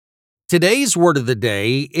Today's word of the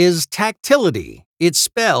day is tactility. It's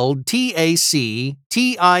spelled Tactility.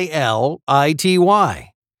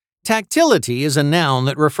 Tactility is a noun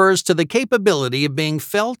that refers to the capability of being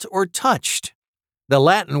felt or touched. The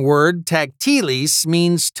Latin word tactilis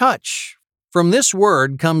means touch. From this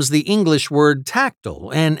word comes the English word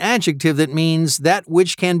tactile, an adjective that means that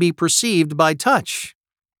which can be perceived by touch.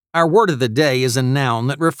 Our word of the day is a noun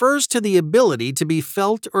that refers to the ability to be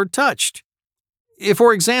felt or touched.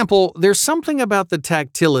 For example, there's something about the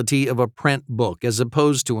tactility of a print book as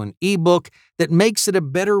opposed to an ebook that makes it a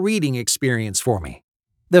better reading experience for me.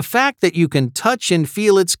 The fact that you can touch and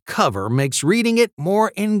feel its cover makes reading it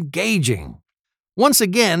more engaging. Once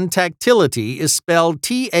again, tactility is spelled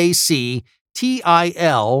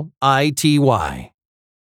Tactility.